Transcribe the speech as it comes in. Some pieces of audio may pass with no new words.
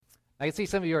I can see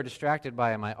some of you are distracted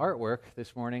by my artwork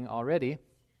this morning already.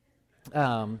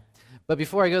 But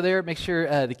before I go there, make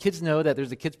sure the kids know that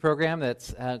there's a kids program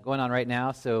that's going on right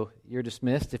now, so you're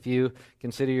dismissed if you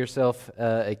consider yourself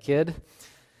a kid.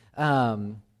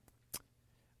 Over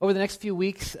the next few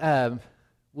weeks,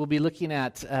 we'll be looking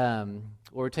at,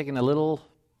 we're taking a little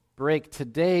break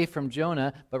today from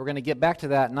Jonah, but we're going to get back to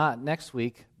that not next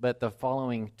week, but the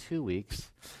following 2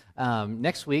 weeks.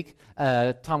 Next week,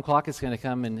 Tom Clock is going to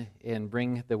come and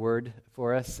bring the word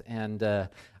for us, and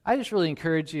I just really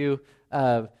encourage you,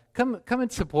 come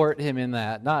and support him in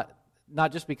that,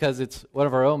 not just because it's one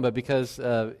of our own, but because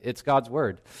it's God's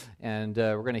word, and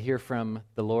we're going to hear from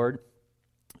the Lord.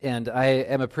 And I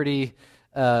am a pretty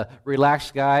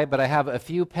relaxed guy, but I have a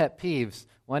few pet peeves.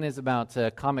 One is about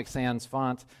Comic Sans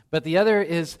font, but the other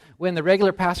is when the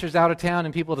regular pastor's out of town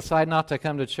and people decide not to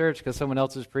come to church because someone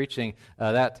else is preaching.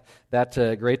 That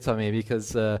grates on me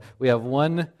because we have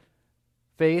one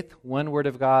faith, one Word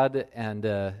of God,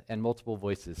 and multiple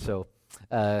voices. So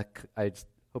I just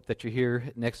hope that you're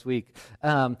here next week.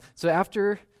 So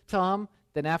after Tom,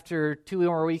 then after 2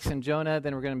 more weeks in Jonah,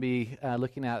 then we're going to be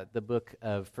looking at the book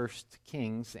of 1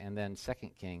 Kings and then 2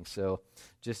 Kings. So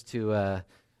just to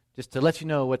let you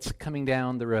know what's coming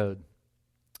down the road.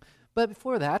 But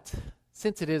before that,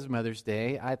 since it is Mother's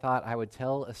Day, I thought I would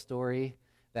tell a story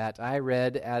that I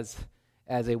read as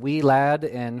a wee lad,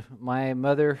 and my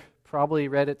mother probably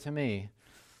read it to me.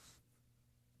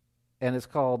 And it's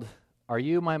called Are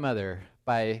You My Mother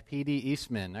by P.D.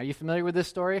 Eastman. Are you familiar with this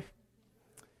story?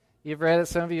 You've read it?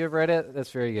 Some of you have read it?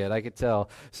 That's very good, I could tell.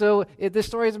 So this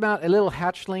story is about a little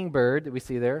hatchling bird that we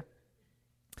see there.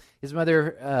 His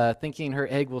mother, thinking her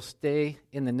egg will stay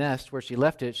in the nest where she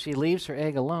left it, she leaves her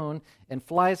egg alone and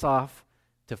flies off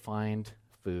to find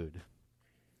food.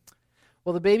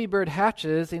 Well, the baby bird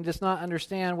hatches and does not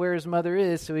understand where his mother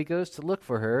is, so he goes to look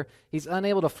for her. He's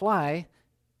unable to fly,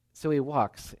 so he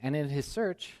walks. And in his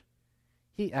search,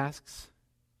 he asks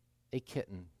a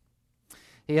kitten.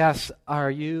 He asks, "Are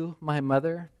you my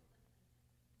mother?"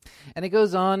 And it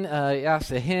goes on, he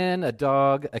asks a hen, a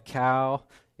dog, a cow,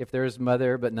 if there is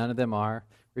mother, but none of them are.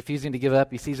 Refusing to give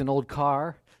up, he sees an old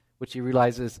car, which he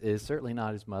realizes is certainly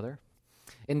not his mother.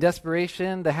 In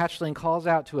desperation, the hatchling calls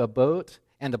out to a boat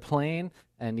and a plane,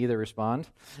 and neither respond.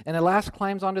 And at last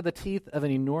climbs onto the teeth of an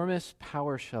enormous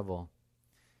power shovel.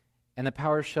 And the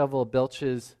power shovel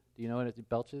belches, do you know what it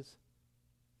belches?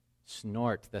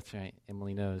 Snort, that's right,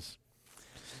 Emily knows.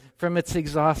 From its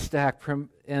exhaust stack,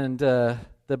 and the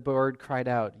bird cried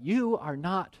out, "You are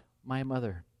not my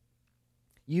mother.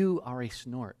 You are a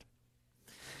snort."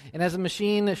 And as the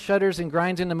machine shudders and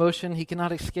grinds into motion, he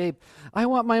cannot escape. "I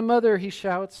want my mother," he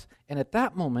shouts. And at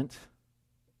that moment,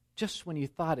 just when you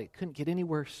thought it couldn't get any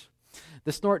worse,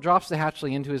 the snort drops the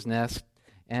hatchling into his nest,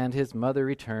 and his mother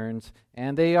returns,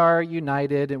 and they are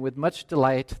united. And with much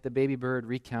delight, the baby bird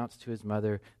recounts to his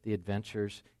mother the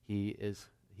adventures he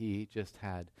just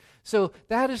had. So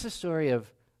that is the story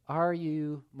of Are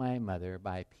You My Mother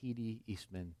by P.D.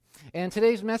 Eastman. And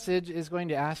today's message is going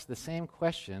to ask the same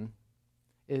question,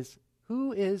 is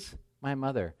who is my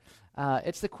mother?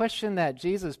 It's the question that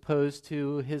Jesus posed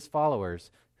to his followers.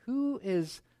 Who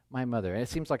is my mother? And it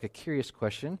seems like a curious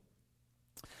question,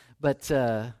 but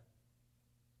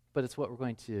it's what we're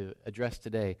going to address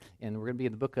today. And we're going to be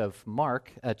in the book of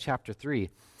Mark, chapter 3.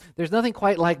 There's nothing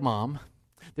quite like mom.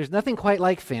 There's nothing quite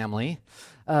like family.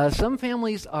 Some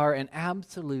families are an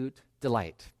absolute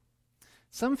delight.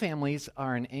 Some families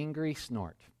are an angry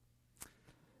snort.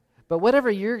 But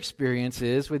whatever your experience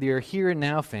is with your here and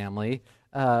now family,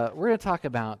 we're going to talk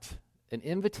about an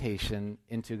invitation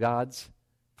into God's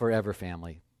forever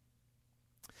family.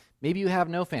 Maybe you have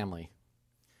no family.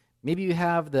 Maybe you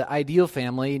have the ideal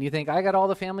family and you think, I got all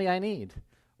the family I need.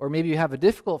 Or maybe you have a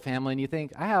difficult family and you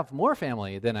think, I have more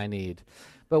family than I need.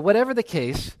 But whatever the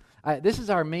case, this is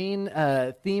our main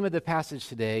theme of the passage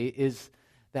today, is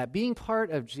that being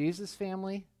part of Jesus'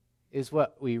 family is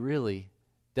what we really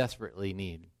desperately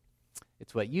need.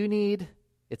 It's what you need,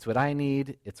 it's what I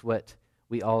need, it's what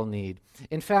we all need.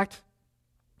 In fact,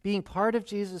 being part of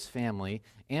Jesus' family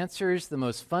answers the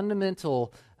most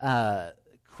fundamental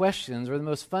questions or the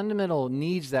most fundamental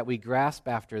needs that we grasp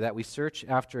after, that we search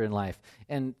after in life.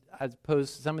 And I suppose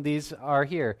some of these are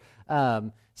here.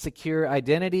 Secure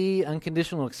identity,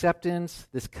 unconditional acceptance,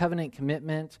 this covenant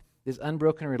commitment, this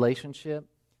unbroken relationship.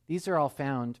 These are all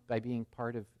found by being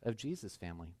part of Jesus'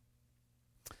 family.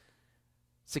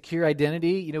 Secure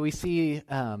identity, we see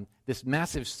this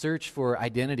massive search for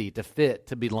identity, to fit,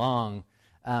 to belong.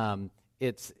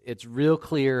 It's real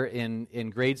clear in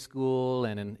grade school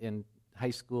and in high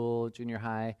school, junior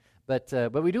high. but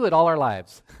we do it all our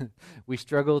lives. We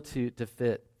struggle to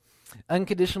fit.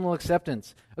 Unconditional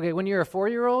acceptance. Okay, when you're a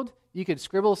 4-year-old, you could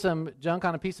scribble some junk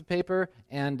on a piece of paper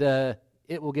and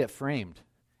it will get framed.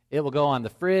 It will go on the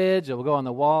fridge, it will go on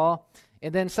the wall.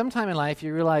 And then sometime in life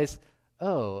you realize,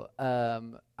 I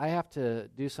have to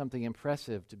do something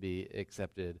impressive to be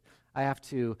accepted. I have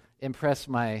to impress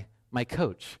my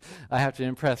coach. I have to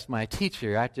impress my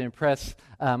teacher. I have to impress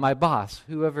my boss,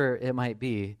 whoever it might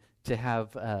be,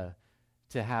 to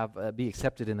be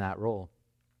accepted in that role.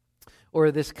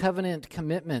 Or this covenant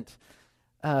commitment.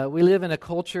 We live in a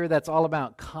culture that's all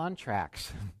about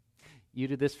contracts. You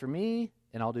do this for me,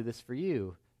 and I'll do this for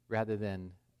you, rather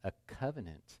than a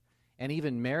covenant. And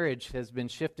even marriage has been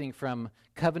shifting from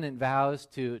covenant vows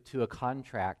to a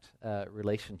contract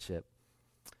relationship.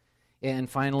 And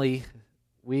finally,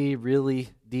 we really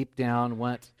deep down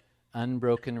want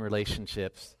unbroken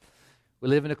relationships. We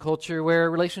live in a culture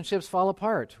where relationships fall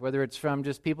apart, whether it's from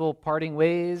just people parting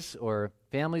ways or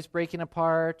families breaking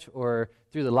apart or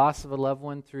through the loss of a loved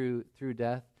one through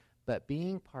death. But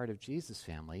being part of Jesus'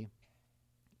 family,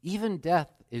 even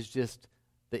death is just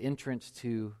the entrance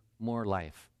to more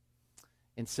life.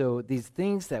 And so these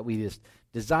things that we just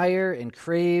desire and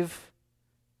crave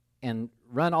and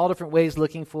run all different ways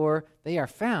looking for, they are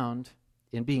found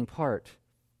in being part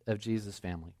of Jesus'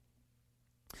 family.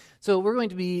 So we're going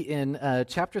to be in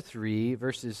chapter 3,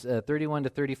 verses 31 to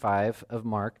 35 of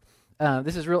Mark.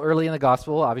 This is real early in the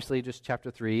gospel, obviously just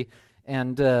chapter 3.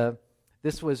 And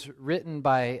this was written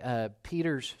by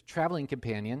Peter's traveling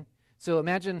companion. So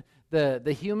imagine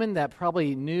the human that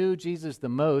probably knew Jesus the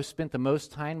most, spent the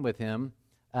most time with him,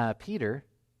 Peter.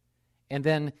 And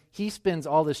then he spends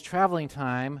all this traveling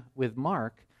time with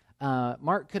Mark.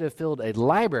 Mark could have filled a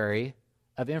library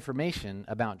of information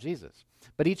about Jesus.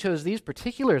 But he chose these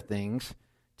particular things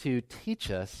to teach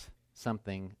us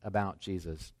something about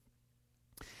Jesus.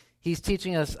 He's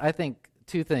teaching us, I think,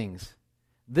 two things.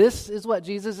 This is what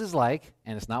Jesus is like,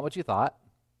 and it's not what you thought.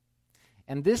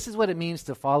 And this is what it means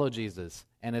to follow Jesus,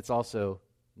 and it's also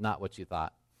not what you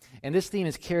thought. And this theme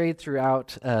is carried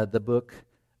throughout the book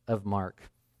of Mark.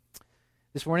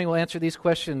 This morning we'll answer these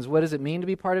questions. What does it mean to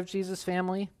be part of Jesus'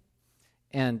 family?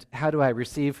 And how do I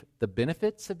receive the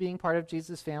benefits of being part of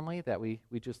Jesus' family that we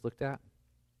just looked at?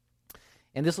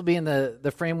 And this will be in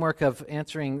the framework of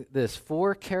answering this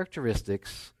 4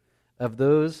 characteristics of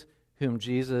those whom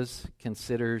Jesus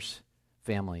considers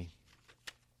family.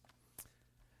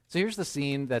 So here's the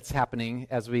scene that's happening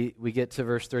as we get to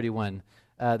verse 31,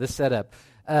 the setup.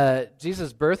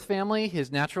 Jesus' birth family,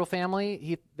 his natural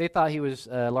family, they thought he was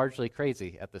largely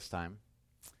crazy at this time.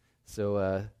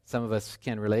 So some of us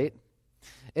can relate.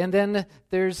 And then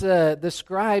there's the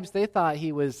scribes, they thought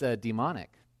he was demonic.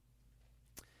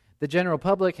 The general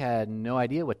public had no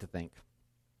idea what to think.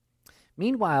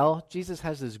 Meanwhile, Jesus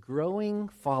has this growing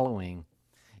following.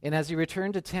 And as he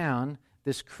returned to town,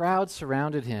 this crowd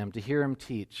surrounded him to hear him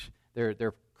teach.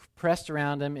 They're pressed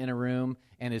around him in a room,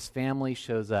 and his family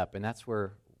shows up. And that's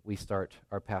where we start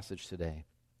our passage today.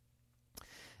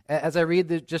 As I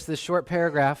read just this short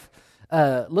paragraph,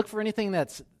 look for anything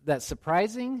that's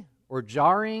surprising or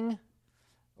jarring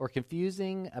or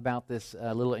confusing about this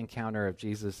little encounter of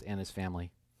Jesus and his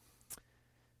family.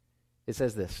 It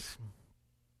says this: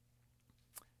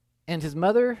 "And his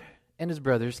mother and his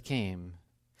brothers came,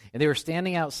 and they were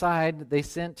standing outside. They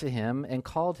sent to him and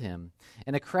called him.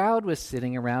 And a crowd was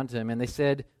sitting around him, and they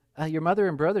said, 'Your mother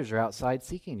and brothers are outside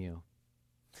seeking you.'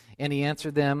 And he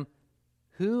answered them,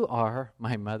 'Who are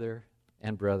my mother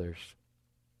and brothers?'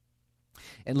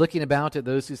 And looking about at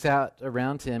those who sat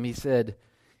around him, he said,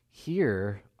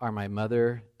 'Here are my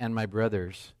mother and my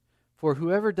brothers. For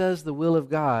whoever does the will of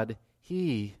God,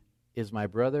 he is my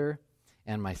brother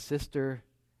and my sister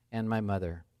and my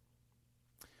mother.'"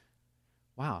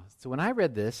 Wow. So when I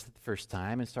read this the first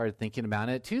time and started thinking about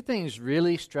it, 2 things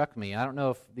really struck me. I don't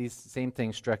know if these same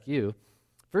things struck you.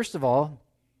 First of all,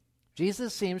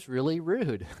 Jesus seems really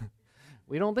rude.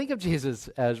 We don't think of Jesus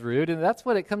as rude, and that's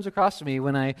what it comes across to me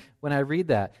when I read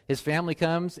that. His family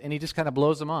comes, and he just kind of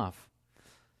blows them off.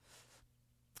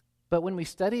 But when we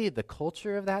study the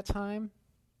culture of that time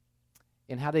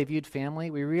and how they viewed family,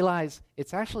 we realize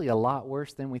it's actually a lot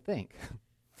worse than we think.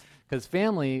 Because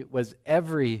family was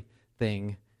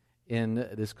everything in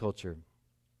this culture.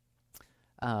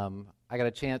 I got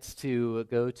a chance to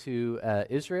go to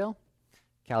Israel.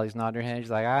 Callie's nodding her head.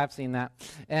 She's like, "I've seen that."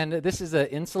 And this is an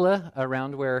insula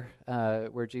around where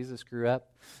Jesus grew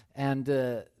up. And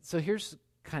so here's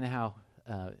kind of how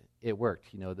it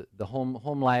worked. You know, the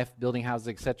home life, building houses,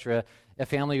 etc. A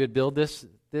family would build this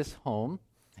home,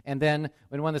 and then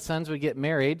when one of the sons would get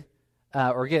married,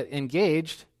 or get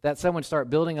engaged, that son would start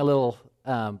building a little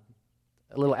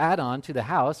add-on to the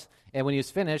house, and when he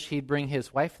was finished, he'd bring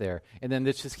his wife there. And then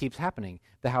this just keeps happening.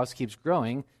 The house keeps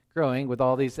growing with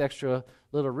all these extra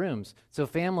little rooms. So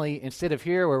family, instead of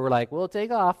here where we're like, we'll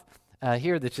take off,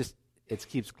 here it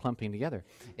keeps clumping together.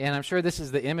 And I'm sure this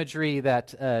is the imagery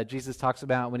that Jesus talks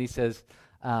about when he says,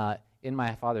 in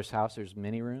my Father's house there's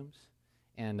many rooms,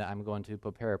 and I'm going to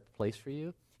prepare a place for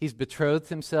you. He's betrothed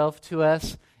himself to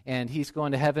us, and he's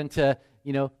going to heaven to,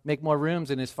 make more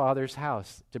rooms in his Father's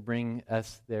house to bring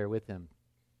us there with him.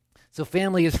 So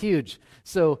family is huge.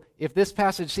 So if this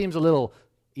passage seems a little,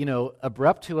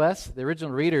 abrupt to us, the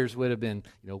original readers would have been,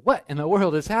 what in the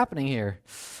world is happening here?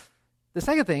 The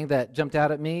second thing that jumped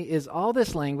out at me is all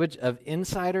this language of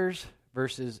insiders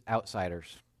versus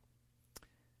outsiders.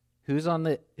 Who's on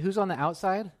the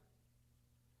outside?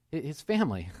 His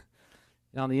family.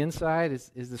 And on the inside is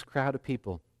this crowd of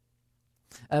people.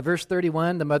 Verse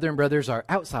 31, the mother and brothers are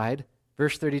outside.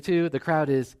 Verse 32, the crowd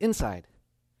is inside.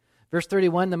 Verse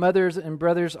 31, the mothers and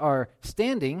brothers are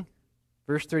standing.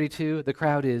 Verse 32, the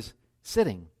crowd is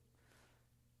sitting.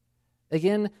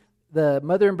 Again, the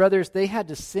mother and brothers, they had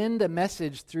to send a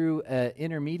message through an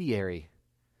intermediary,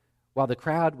 while the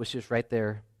crowd was just right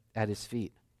there at his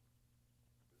feet.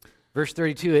 Verse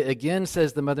 32, it again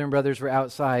says the mother and brothers were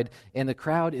outside, and the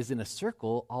crowd is in a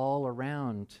circle all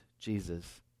around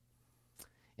Jesus.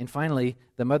 And finally,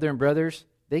 the mother and brothers,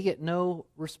 they get no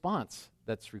response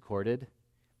that's recorded,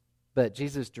 but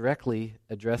Jesus directly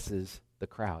addresses the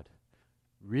crowd.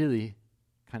 Really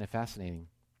kind of fascinating.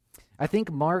 I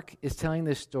think Mark is telling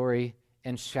this story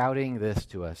and shouting this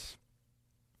to us.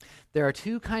 There are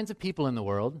two kinds of people in the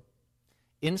world,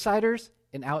 insiders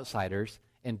and outsiders,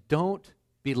 and don't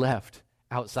be left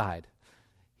outside.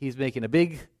 He's making a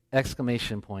big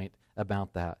exclamation point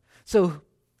about that. So,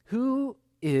 who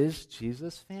is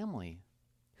Jesus' family?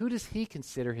 Who does he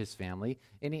consider his family?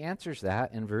 And he answers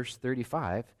that in verse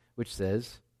 35, which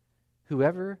says,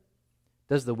 whoever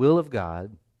does the will of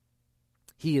God,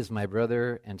 he is my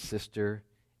brother and sister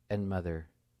and mother.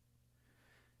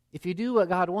 If you do what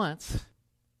God wants,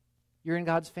 you're in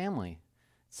God's family.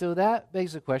 So that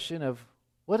begs the question of,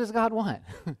 what does God want?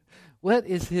 What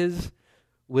is his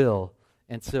will?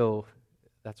 And so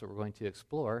that's what we're going to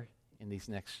explore in these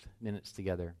next minutes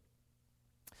together.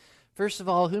 First of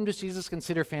all, whom does Jesus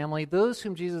consider family? Those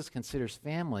whom Jesus considers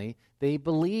family, they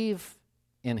believe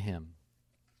in him.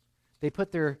 They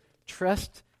put their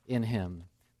trust in him.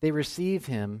 They receive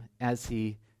him as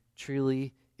he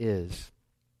truly is.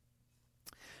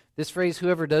 This phrase,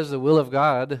 whoever does the will of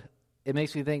God, it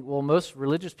makes me think, well, most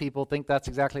religious people think that's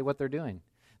exactly what they're doing.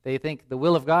 They think the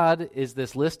will of God is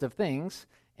this list of things,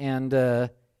 and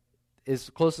as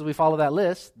close as we follow that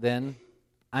list, then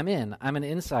I'm in. I'm an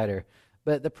insider.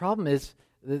 But the problem is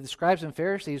the scribes and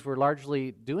Pharisees were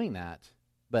largely doing that,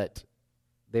 but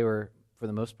they were, for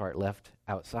the most part, left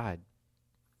outside.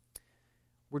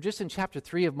 We're just in chapter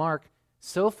 3 of Mark.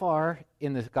 So far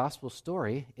in the gospel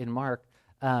story in Mark,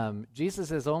 Jesus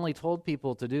has only told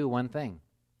people to do one thing.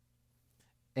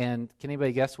 And can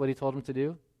anybody guess what he told them to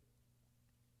do?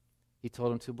 He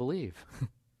told them to believe.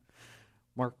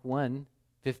 Mark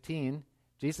 1:15,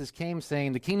 Jesus came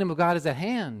saying, the kingdom of God is at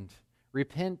hand.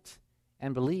 Repent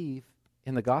and believe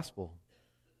in the gospel.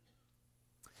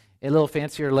 A little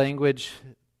fancier language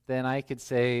than I could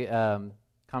say,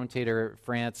 commentator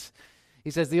France, he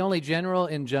says, the only general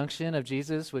injunction of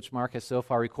Jesus, which Mark has so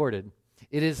far recorded,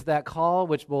 it is that call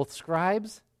which both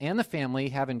scribes and the family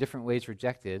have in different ways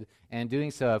rejected, and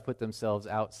doing so have put themselves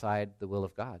outside the will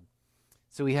of God.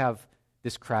 So we have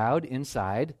this crowd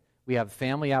inside, we have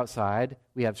family outside,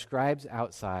 we have scribes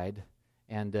outside,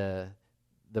 and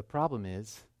the problem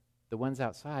is the ones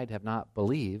outside have not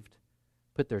believed,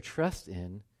 put their trust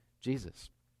in Jesus.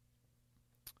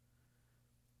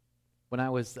 When I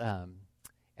was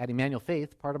at Emmanuel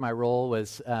Faith, part of my role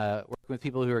was working with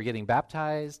people who are getting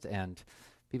baptized and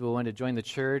people who wanted to join the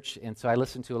church, and so I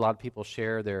listened to a lot of people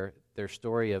share their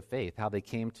story of faith, how they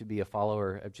came to be a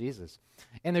follower of Jesus.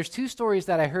 And there's two stories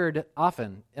that I heard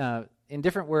often in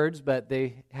different words, but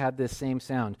they had this same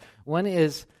sound. One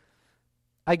is,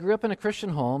 I grew up in a Christian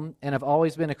home and I've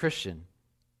always been a Christian,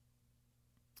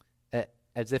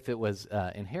 as if it was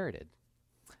inherited.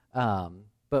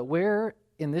 But where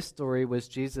in this story was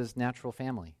Jesus' natural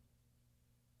family?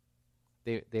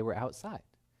 They were outside.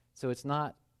 So it's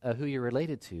not who you're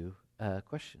related to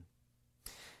question.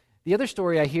 The other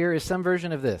story I hear is some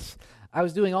version of this. I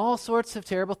was doing all sorts of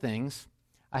terrible things.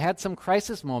 I had some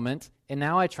crisis moment, and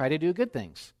now I try to do good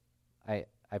things.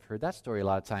 I've heard that story a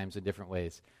lot of times in different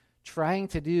ways. Trying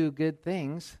to do good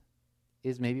things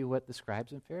is maybe what the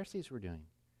scribes and Pharisees were doing.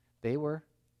 they were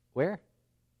where?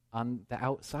 On the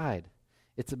outside.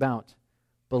 It's about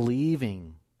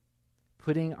believing.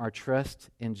 Putting our trust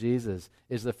in Jesus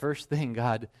is the first thing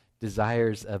God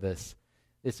desires of us.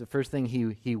 It's the first thing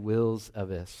He wills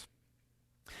of us.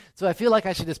 So I feel like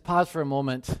I should just pause for a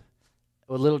moment,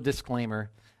 a little disclaimer,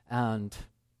 and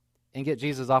get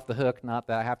Jesus off the hook. Not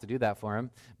that I have to do that for him,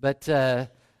 but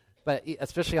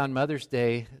especially on Mother's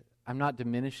Day, I'm not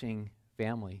diminishing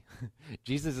family.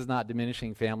 Jesus is not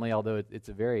diminishing family, although it's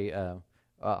a very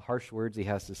harsh words he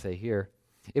has to say here.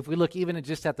 If we look even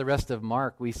just at the rest of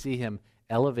Mark, we see him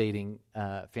elevating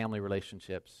family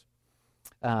relationships.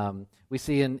 We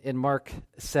see in Mark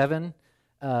 7,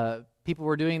 people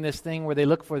were doing this thing where they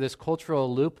look for this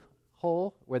cultural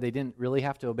loophole where they didn't really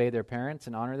have to obey their parents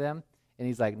and honor them. And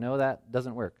he's like, no, that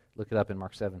doesn't work. Look it up in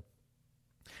Mark 7.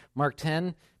 Mark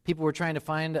 10, people were trying to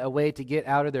find a way to get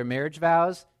out of their marriage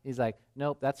vows. He's like,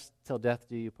 nope, that's till death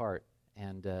do you part.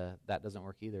 And that doesn't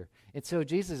work either. And so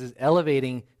Jesus is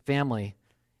elevating family.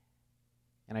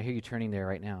 And I hear you turning there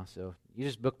right now. So you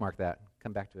just bookmark that.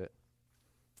 Come back to it.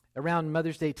 Around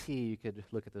Mother's Day tea, you could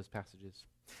look at those passages.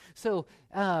 So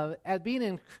at being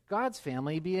in God's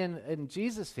family, being in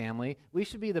Jesus' family, we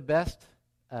should be the best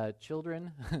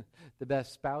children, the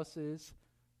best spouses,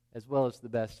 as well as the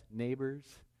best neighbors,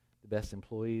 the best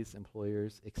employees,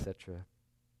 employers, etc.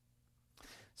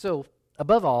 So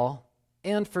above all,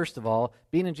 and first of all,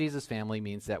 being in Jesus' family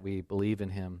means that we believe in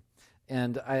him.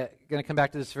 And I'm going to come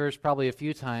back to this verse probably a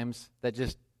few times that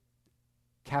just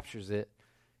captures it.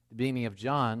 The beginning of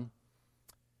John.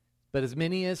 But as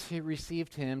many as who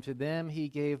received him, to them he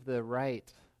gave the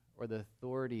right or the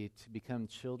authority to become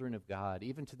children of God,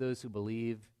 even to those who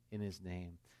believe in his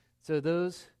name. So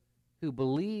those who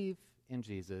believe in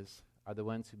Jesus are the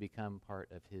ones who become part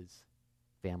of his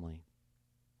family.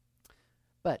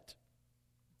 But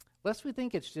lest we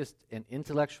think it's just an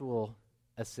intellectual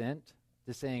assent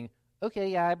to saying, okay,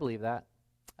 yeah, I believe that.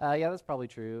 Yeah, that's probably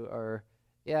true. Or,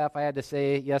 yeah, if I had to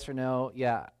say yes or no,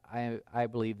 yeah, I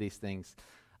believe these things.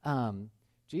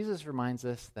 Jesus reminds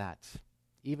us that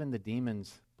even the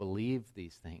demons believe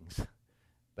these things,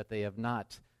 but they have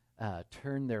not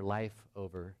turned their life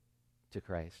over to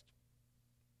Christ.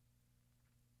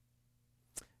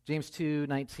 James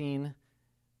 2:19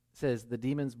 says, the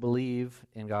demons believe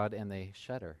in God and they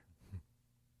shudder.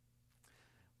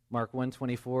 Mark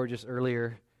 1:24, just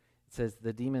earlier, it says,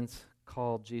 the demons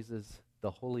called Jesus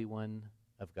the Holy One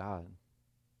of God.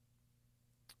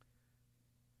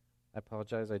 I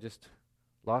apologize, I just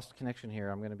lost connection here.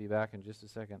 I'm going to be back in just a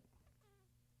second.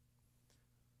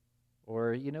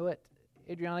 Or, you know what,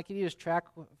 Adriana, can you just track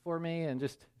for me and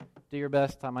just do your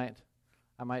best? I might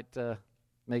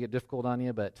make it difficult on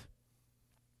you, but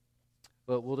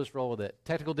we'll just roll with it.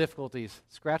 Technical difficulties.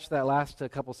 Scratch that last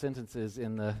couple sentences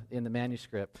in the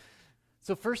manuscript.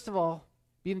 So first of all,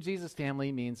 being in Jesus'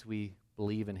 family means we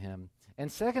believe in him.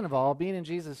 And second of all, being in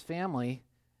Jesus' family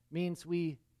means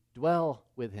we dwell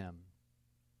with him.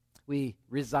 We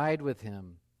reside with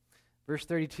him. Verse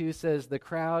 32 says, the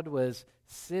crowd was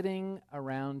sitting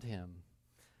around him.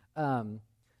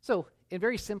 So, in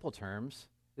very simple terms,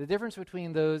 the difference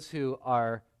between those who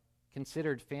are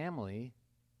considered family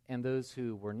and those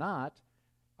who were not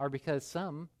are because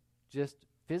some just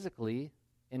physically,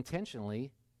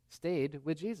 intentionally stayed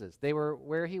with Jesus. They were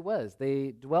where he was.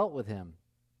 They dwelt with him.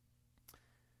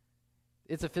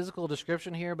 It's a physical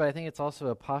description here, but I think it's also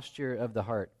a posture of the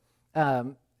heart.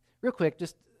 Real quick,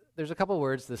 just there's a couple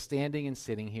words, the standing and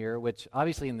sitting here, which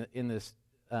obviously in this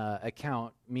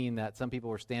account mean that some people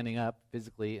were standing up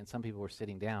physically and some people were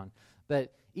sitting down.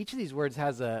 But each of these words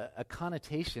has a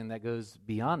connotation that goes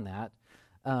beyond that.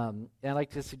 And I'd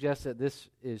like to suggest that this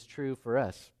is true for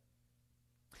us.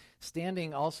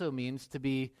 Standing also means to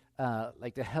be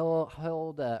like to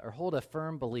hold a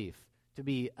firm belief, to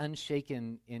be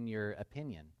unshaken in your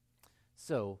opinion.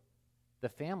 So the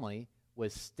family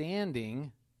was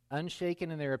standing,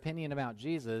 unshaken in their opinion about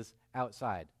Jesus,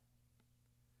 outside.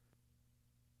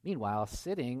 Meanwhile,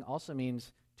 sitting also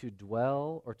means to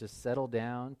dwell or to settle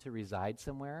down, to reside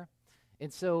somewhere.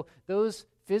 And so those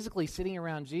physically sitting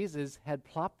around Jesus had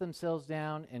plopped themselves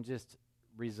down and just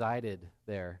resided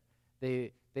there.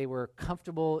 They were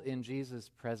comfortable in Jesus'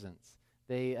 presence.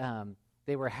 They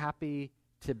were happy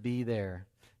to be there.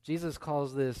 Jesus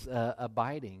calls this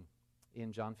abiding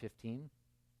in John 15.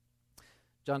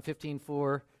 John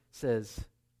 15:4 says,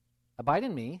 abide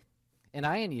in me, and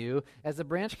I in you, as the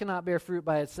branch cannot bear fruit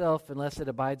by itself unless it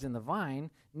abides in the vine,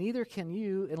 neither can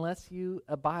you unless you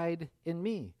abide in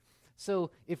me.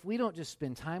 So if we don't just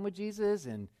spend time with Jesus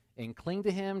and cling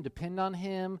to him, depend on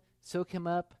him, soak him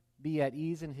up, be at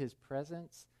ease in his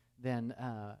presence, then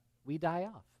we die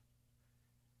off.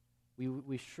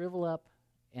 We shrivel up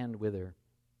and wither.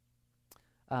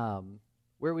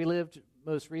 Where we lived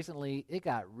most recently, it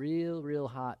got real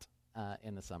hot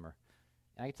in the summer.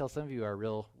 And I can tell some of you are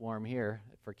real warm here.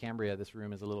 For Cambria, this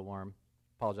room is a little warm.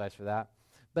 Apologize for that.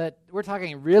 But we're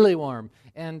talking really warm.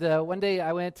 And one day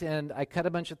I went and I cut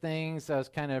a bunch of things. I was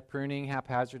kind of pruning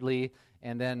haphazardly,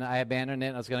 and then I abandoned it.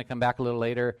 And I was going to come back a little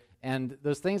later. And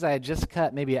those things I had just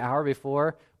cut maybe an hour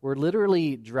before were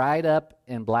literally dried up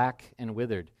and black and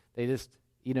withered. They just,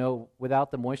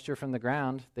 without the moisture from the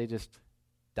ground, they just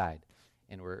died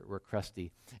and were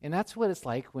crusty. And that's what it's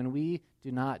like when we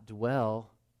do not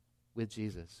dwell with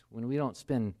Jesus. When we don't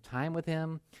spend time with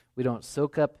him, we don't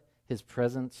soak up his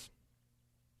presence.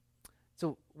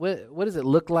 So what does it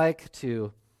look like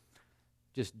to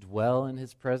just dwell in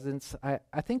his presence?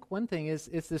 I think one thing is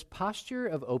it's this posture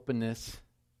of openness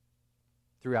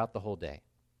throughout the whole day.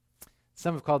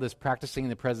 Some have called this practicing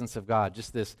the presence of God,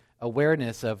 just this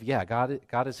awareness of,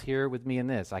 God is here with me in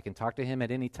this. I can talk to him at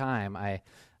any time. I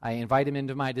invite him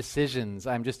into my decisions.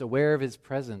 I'm just aware of his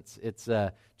presence. It's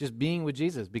just being with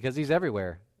Jesus because he's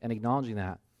everywhere and acknowledging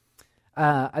that.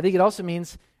 I think it also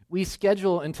means we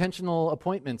schedule intentional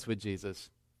appointments with Jesus.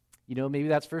 Maybe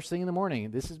that's first thing in the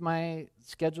morning. This is my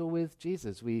schedule with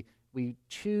Jesus. We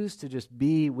choose to just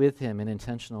be with him in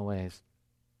intentional ways.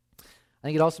 I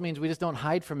think it also means we just don't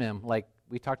hide from him, like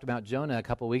we talked about Jonah a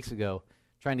couple weeks ago,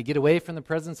 trying to get away from the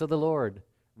presence of the Lord,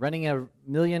 running a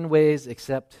million ways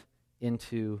except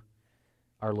into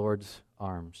our Lord's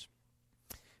arms.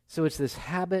 So it's this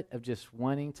habit of just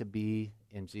wanting to be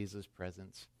in Jesus'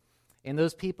 presence. And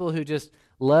those people who just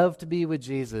love to be with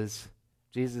Jesus,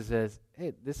 Jesus says,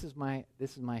 hey, this is my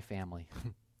family.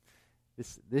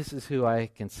 This is who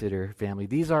I consider family.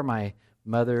 These are my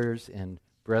mothers and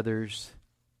brothers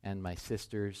and my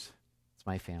sisters. It's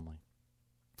my family.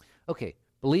 Okay,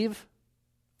 believe,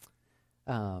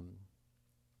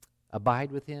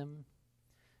 abide with him.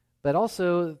 But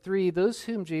also, 3, those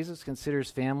whom Jesus considers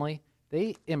family,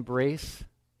 they embrace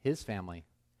his family.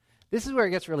 This is where it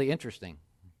gets really interesting.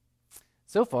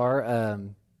 So far,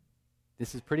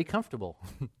 this is pretty comfortable.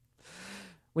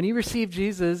 When you receive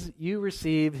Jesus, you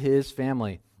receive his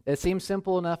family. It seems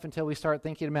simple enough until we start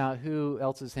thinking about who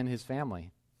else is in his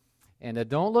family. And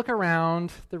don't look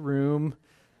around the room.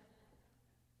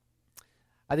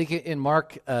 I think in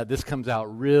Mark, this comes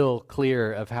out real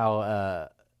clear of how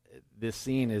this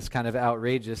scene is kind of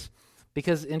outrageous.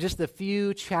 Because in just the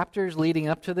few chapters leading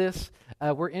up to this,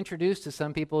 we're introduced to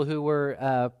some people who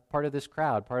were part of this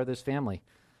crowd, part of this family.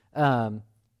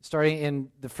 Starting in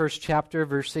the first chapter,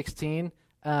 verse 16,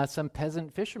 some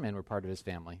peasant fishermen were part of his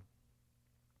family.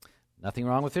 Nothing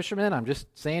wrong with fishermen, I'm just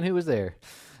saying who was there.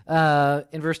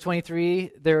 In verse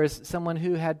 23, there was someone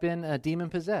who had been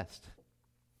demon-possessed.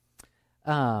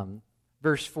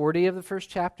 Verse 40 of the first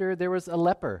chapter, there was a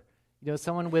leper.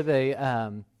 Someone with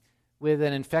an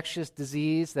infectious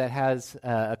disease that has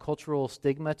a cultural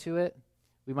stigma to it.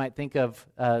 We might think of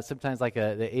sometimes like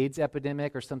the AIDS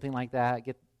epidemic or something like that.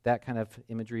 Get that kind of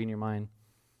imagery in your mind.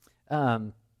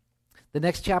 The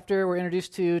next chapter, we're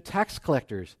introduced to tax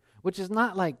collectors, which is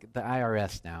not like the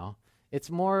IRS now. It's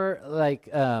more like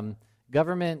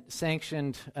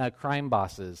government-sanctioned crime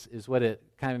bosses is what it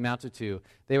kind of amounted to.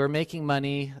 They were making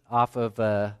money off of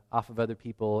other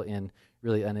people in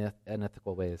really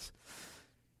unethical ways.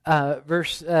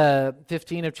 Verse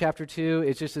 15 of chapter 2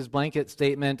 is just this blanket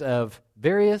statement of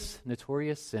various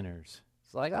notorious sinners.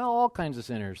 It's like all kinds of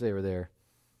sinners, they were there.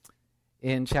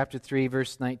 In chapter 3,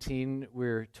 verse 19,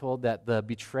 we're told that the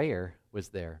betrayer was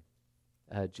there.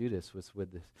 Judas was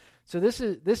with this. So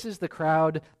this is the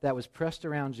crowd that was pressed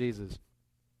around Jesus.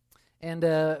 And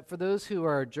for those who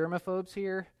are germaphobes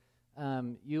here,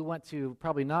 you want to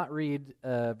probably not read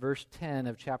verse 10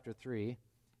 of chapter 3.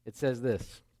 It says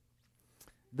this: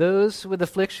 those with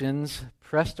afflictions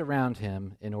pressed around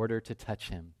him in order to touch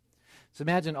him. So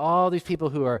imagine all these people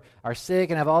who are sick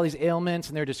and have all these ailments,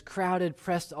 and they're just crowded,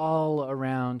 pressed all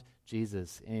around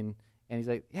Jesus. And he's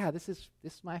like, yeah, this is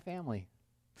my family.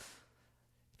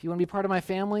 If you want to be part of my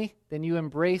family, then you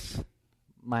embrace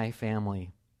my family.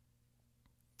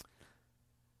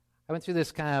 I went through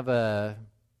this kind of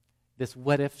this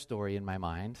what-if story in my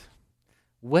mind.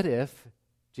 What if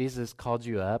Jesus called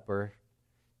you up or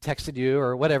texted you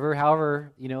or whatever,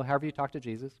 however you talk to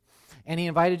Jesus, and he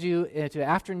invited you to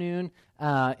afternoon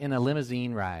in a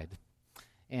limousine ride.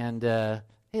 And, hey,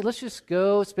 let's just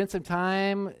go spend some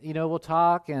time, we'll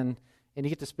talk, and you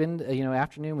get to spend,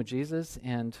 afternoon with Jesus.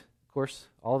 And, of course,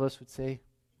 all of us would say,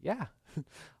 yeah,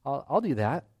 I'll do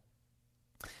that.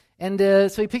 And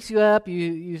so he picks you up,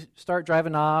 you start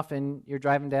driving off, and you're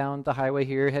driving down the highway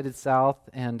here, headed south,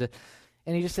 and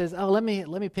And he just says, oh, let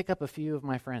me pick up a few of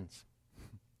my friends.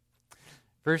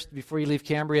 First, before you leave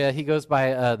Cambria, he goes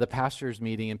by the pastor's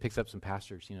meeting and picks up some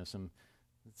pastors,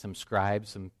 some scribes,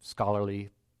 some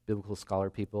biblical scholar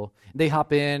people. And they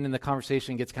hop in, and the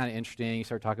conversation gets kind of interesting. You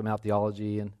start talking about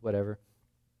theology and whatever.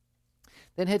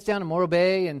 Then heads down to Morro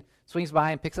Bay and swings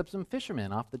by and picks up some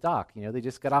fishermen off the dock. They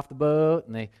just got off the boat,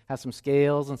 and they have some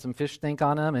scales and some fish stink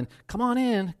on them, and come on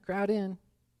in, crowd in.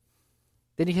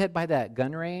 Then you head by that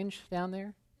gun range down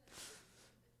there.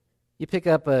 You pick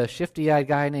up a shifty-eyed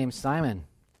guy named Simon.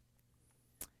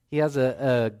 He has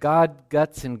a God,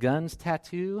 Guts, and Guns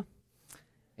tattoo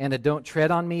and a Don't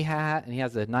Tread on Me hat, and he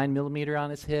has a 9mm on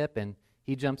his hip, and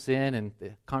he jumps in, and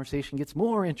the conversation gets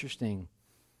more interesting.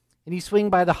 And you swing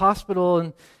by the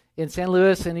hospital in San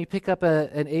Luis, and you pick up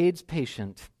an AIDS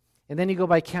patient. And then you go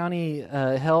by county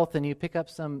health, and you pick up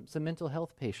some mental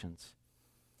health patients.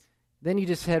 Then you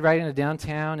just head right into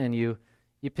downtown, and you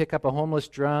pick up a homeless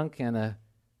drunk and a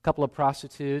couple of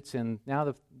prostitutes, and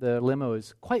now the limo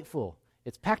is quite full.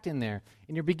 It's packed in there.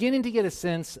 And you're beginning to get a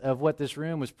sense of what this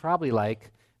room was probably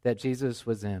like that Jesus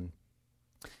was in.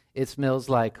 It smells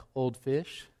like old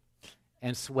fish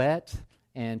and sweat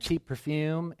and cheap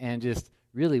perfume and just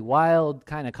really wild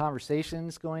kind of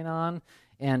conversations going on.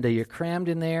 And you're crammed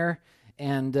in there.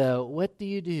 And what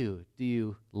do? Do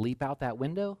you leap out that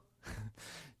window?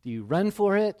 Do you run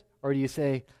for it? Or do you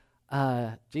say,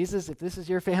 Jesus, if this is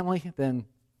your family, then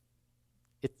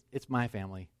it's my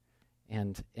family,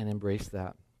 and embrace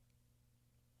that.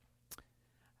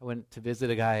 I went to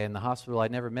visit a guy in the hospital.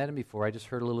 I'd never met him before. I just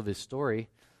heard a little of his story,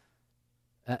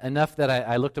 enough that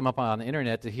I looked him up on the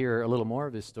internet to hear a little more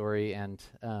of his story, and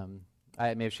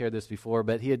I may have shared this before,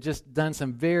 but he had just done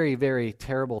some very, very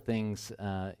terrible things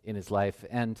in his life,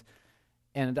 and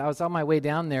I was on my way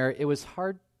down there. It was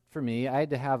hard for me. I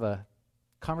had to have a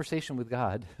conversation with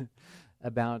God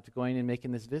about going and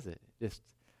making this visit. Just,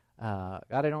 God,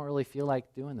 I don't really feel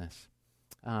like doing this.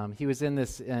 He was in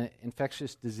this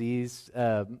infectious disease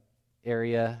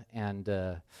area, and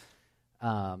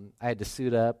I had to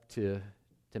suit up to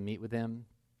meet with him.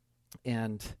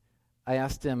 And I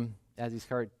asked him, as he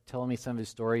started telling me some of his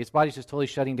story, his body's just totally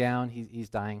shutting down. He's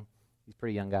dying. He's a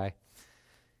pretty young guy.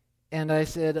 And I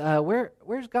said,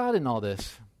 where's God in all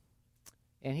this?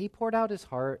 And he poured out his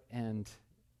heart, and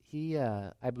he,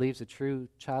 I believe, is a true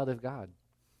child of God.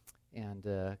 And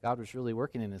God was really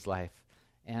working in his life.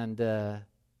 And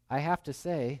I have to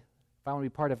say, if I want to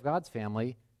be part of God's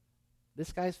family,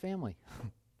 this guy's family.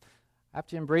 I have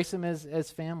to embrace him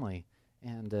as family.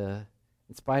 And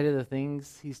in spite of the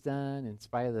things he's done, in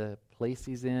spite of the place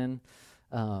he's in,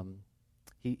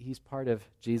 he's part of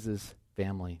Jesus'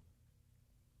 family.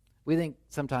 We think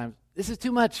sometimes, this is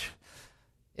too much.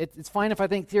 It's fine if I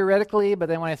think theoretically, but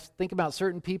then when I think about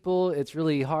certain people, it's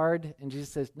really hard. And Jesus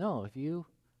says, no, if you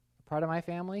are part of my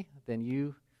family, then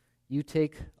you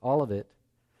take all of it.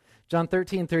 John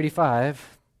 13:35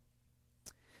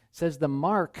 says the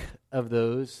mark of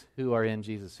those who are in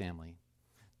Jesus' family.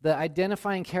 The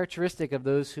identifying characteristic of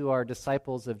those who are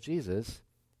disciples of Jesus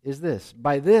is this: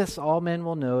 by this all men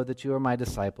will know that you are my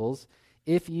disciples,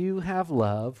 if you have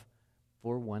love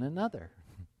for one another.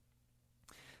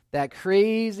 That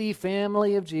crazy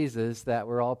family of Jesus that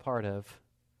we're all part of,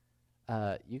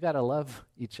 you got to love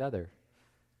each other.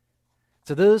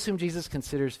 So those whom Jesus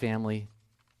considers family,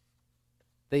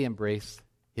 they embrace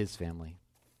his family.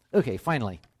 Okay,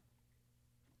 finally.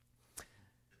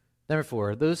 Number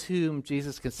 4, those whom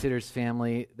Jesus considers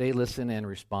family, they listen and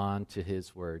respond to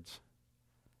his words.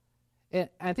 And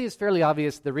I think it's fairly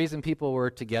obvious the reason people were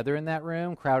together in that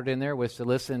room, crowded in there, was to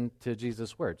listen to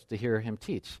Jesus' words, to hear him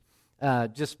teach.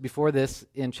 Just before this,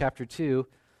 in chapter 2,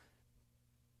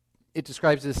 it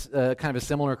describes this kind of a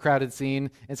similar crowded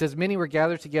scene. It says, many were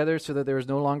gathered together so that there was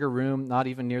no longer room, not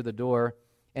even near the door,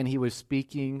 and he was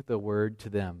speaking the word to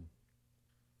them.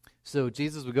 So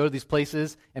Jesus would go to these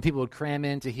places, and people would cram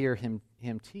in to hear him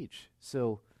teach.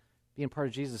 So being part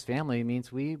of Jesus' family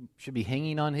means we should be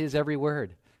hanging on his every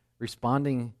word,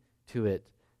 responding to it,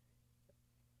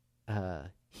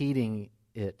 heeding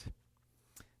it.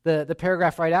 The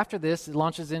paragraph right after this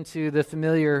launches into the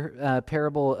familiar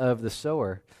parable of the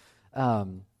sower,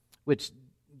 which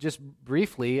just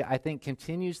briefly, I think,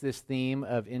 continues this theme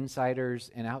of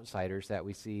insiders and outsiders that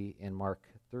we see in Mark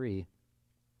 3.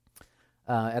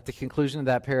 At the conclusion of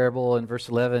that parable in verse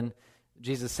 11,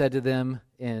 Jesus said to them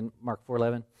in Mark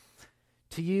 4:11,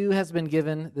 "To you has been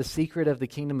given the secret of the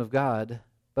kingdom of God,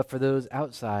 but for those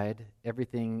outside,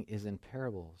 everything is in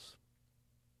parables."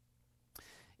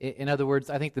 In other words,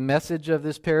 I think the message of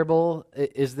this parable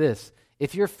is this: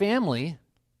 if you're family,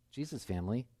 Jesus'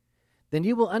 family, then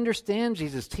you will understand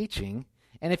Jesus' teaching,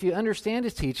 And if you understand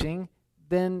his teaching,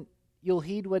 then you'll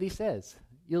heed what he says.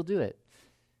 You'll do it.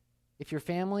 If you're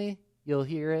family, you'll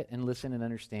hear it and listen and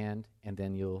understand, and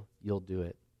then you'll do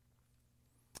it.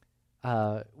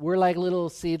 We're like little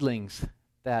seedlings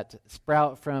that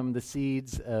sprout from the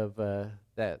seeds of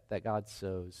that God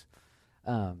sows.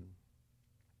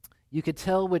 You could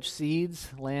tell which seeds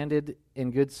landed in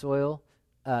good soil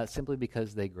simply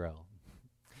because they grow.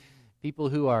 People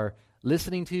who are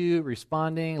listening to you,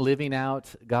 responding, living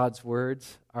out God's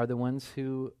words are the ones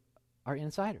who are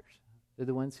insiders. They're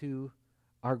the ones who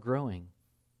are growing.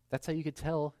 That's how you could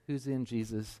tell who's in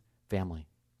Jesus' family.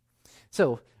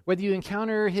 So, whether you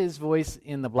encounter his voice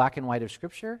in the black and white of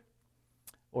Scripture,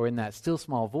 or in that still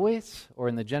small voice, or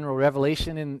in the general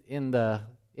revelation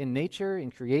in nature,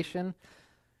 in creation,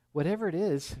 whatever it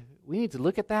is, we need to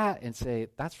look at that and say,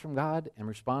 that's from God, and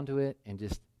respond to it, and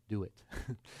just do it.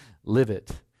 Live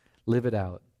it. Live it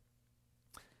out.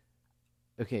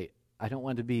 Okay, I don't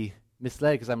want to be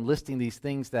misled because I'm listing these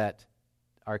things that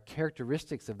are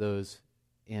characteristics of those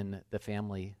in the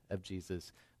family of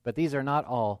Jesus. But these are not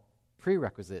all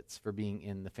prerequisites for being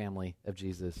in the family of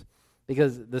Jesus.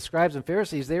 Because the scribes and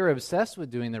Pharisees, they were obsessed with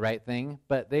doing the right thing,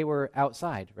 but they were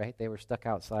outside, right? They were stuck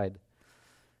outside.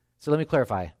 So let me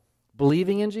clarify.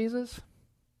 Believing in Jesus,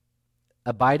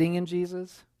 abiding in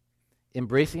Jesus,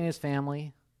 embracing his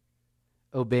family,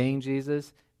 obeying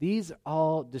Jesus, these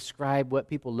all describe what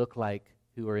people look like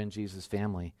who are in Jesus'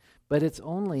 family. But it's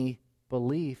only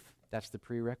belief that's the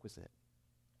prerequisite.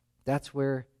 That's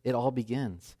where it all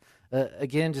begins.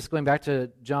 Again, just going back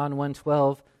to John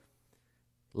 1:12,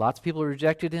 lots of people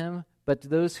rejected him, but to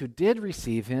those who did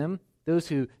receive him, those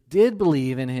who did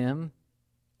believe in him,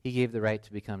 he gave the right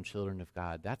to become children of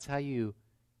God. That's how you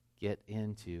get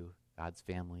into God's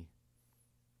family.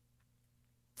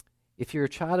 If you're a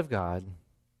child of God,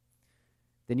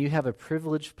 then you have a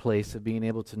privileged place of being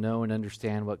able to know and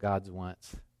understand what God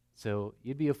wants. So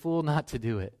you'd be a fool not to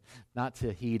do it, not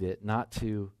to heed it, not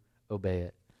to obey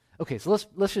it. Okay, so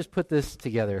let's just put this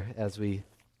together as we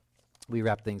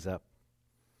wrap things up.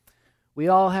 We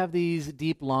all have these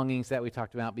deep longings that we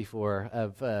talked about before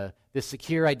of this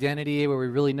secure identity where we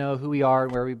really know who we are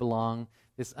and where we belong,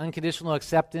 this unconditional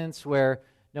acceptance where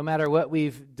no matter what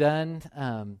we've done,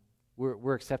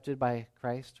 we're accepted by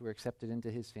Christ, we're accepted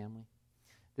into his family.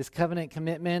 This covenant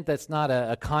commitment that's not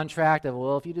a contract of,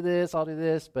 well, if you do this, I'll do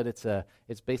this, but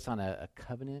it's based on a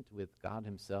covenant with God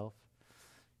himself.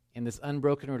 In this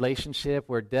unbroken relationship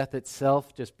where death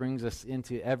itself just brings us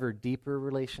into ever deeper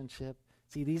relationship.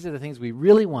 See, these are the things we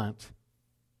really want.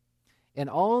 And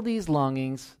all these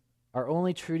longings are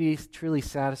only truly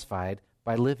satisfied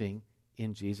by living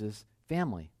in Jesus'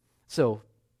 family. So,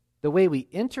 the way we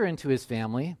enter into his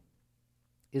family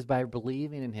is by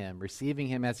believing in him, receiving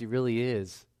him as he really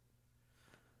is.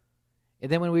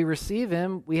 And then when we receive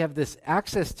him, we have this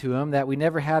access to him that we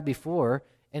never had before.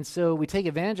 And so we take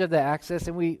advantage of that access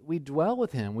and we dwell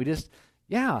with him. We just,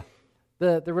 the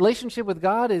relationship with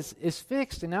God is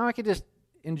fixed. And now I can just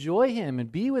enjoy him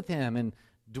and be with him and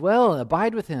dwell and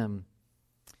abide with him.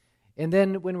 And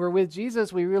then when we're with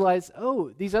Jesus, we realize,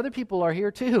 oh, these other people are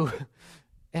here too.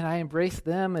 And I embrace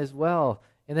them as well.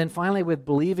 And then finally, with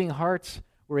believing hearts,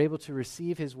 we're able to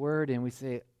receive his word. And we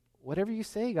say, whatever you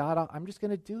say, God, I'm just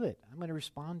going to do it. I'm going to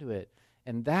respond to it.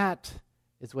 And that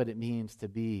is what it means to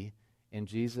be in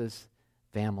Jesus'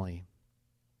 family.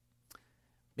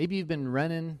 Maybe you've been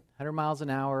running 100 miles an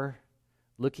hour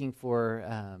looking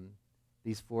for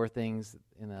these 4 things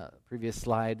in a previous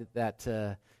slide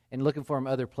and looking for them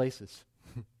other places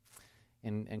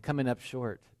and coming up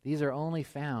short. These are only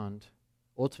found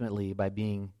ultimately by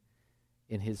being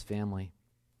in his family.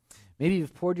 Maybe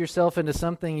you've poured yourself into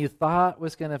something you thought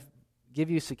was going to give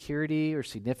you security or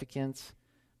significance,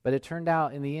 but it turned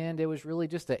out in the end it was really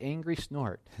just an angry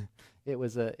snort. It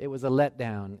was a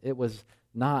letdown. It was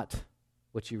not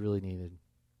what you really needed.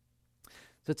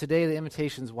 So today the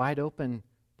invitation's wide open.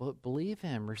 Believe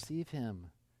him, receive him,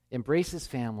 embrace his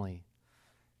family,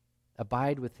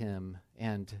 abide with him,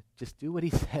 and just do what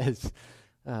he says.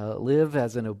 Live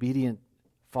as an obedient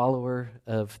follower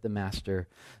of the Master.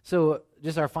 So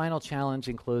just our final challenge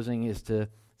in closing is to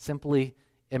simply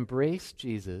embrace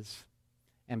Jesus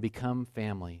and become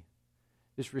family.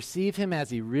 Just receive him as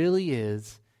he really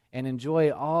is and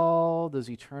enjoy all those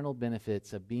eternal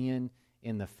benefits of being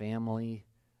in the family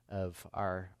of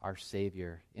our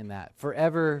Savior, in that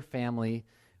forever family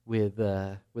with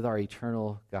our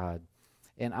eternal God.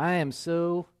 And I am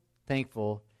so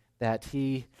thankful that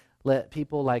he let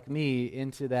people like me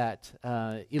into that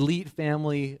elite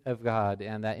family of God,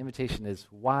 and that invitation is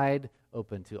wide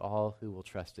open to all who will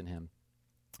trust in him.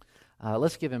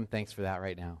 Let's give him thanks for that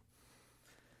right now.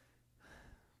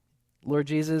 Lord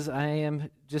Jesus, I am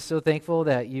just so thankful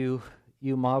that you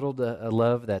modeled a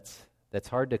love that's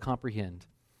hard to comprehend.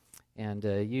 And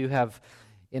you have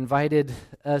invited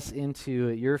us into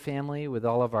your family with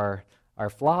all of our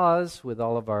flaws, with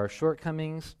all of our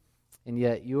shortcomings, and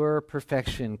yet your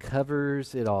perfection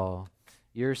covers it all.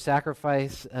 Your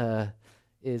sacrifice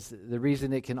is the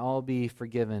reason it can all be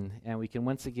forgiven, and we can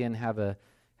once again have a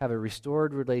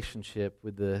restored relationship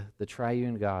with the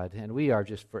triune God, and we are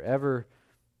just forever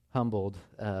humbled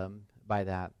by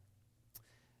that.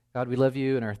 God, we love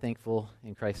you and are thankful.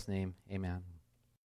 In Christ's name, amen.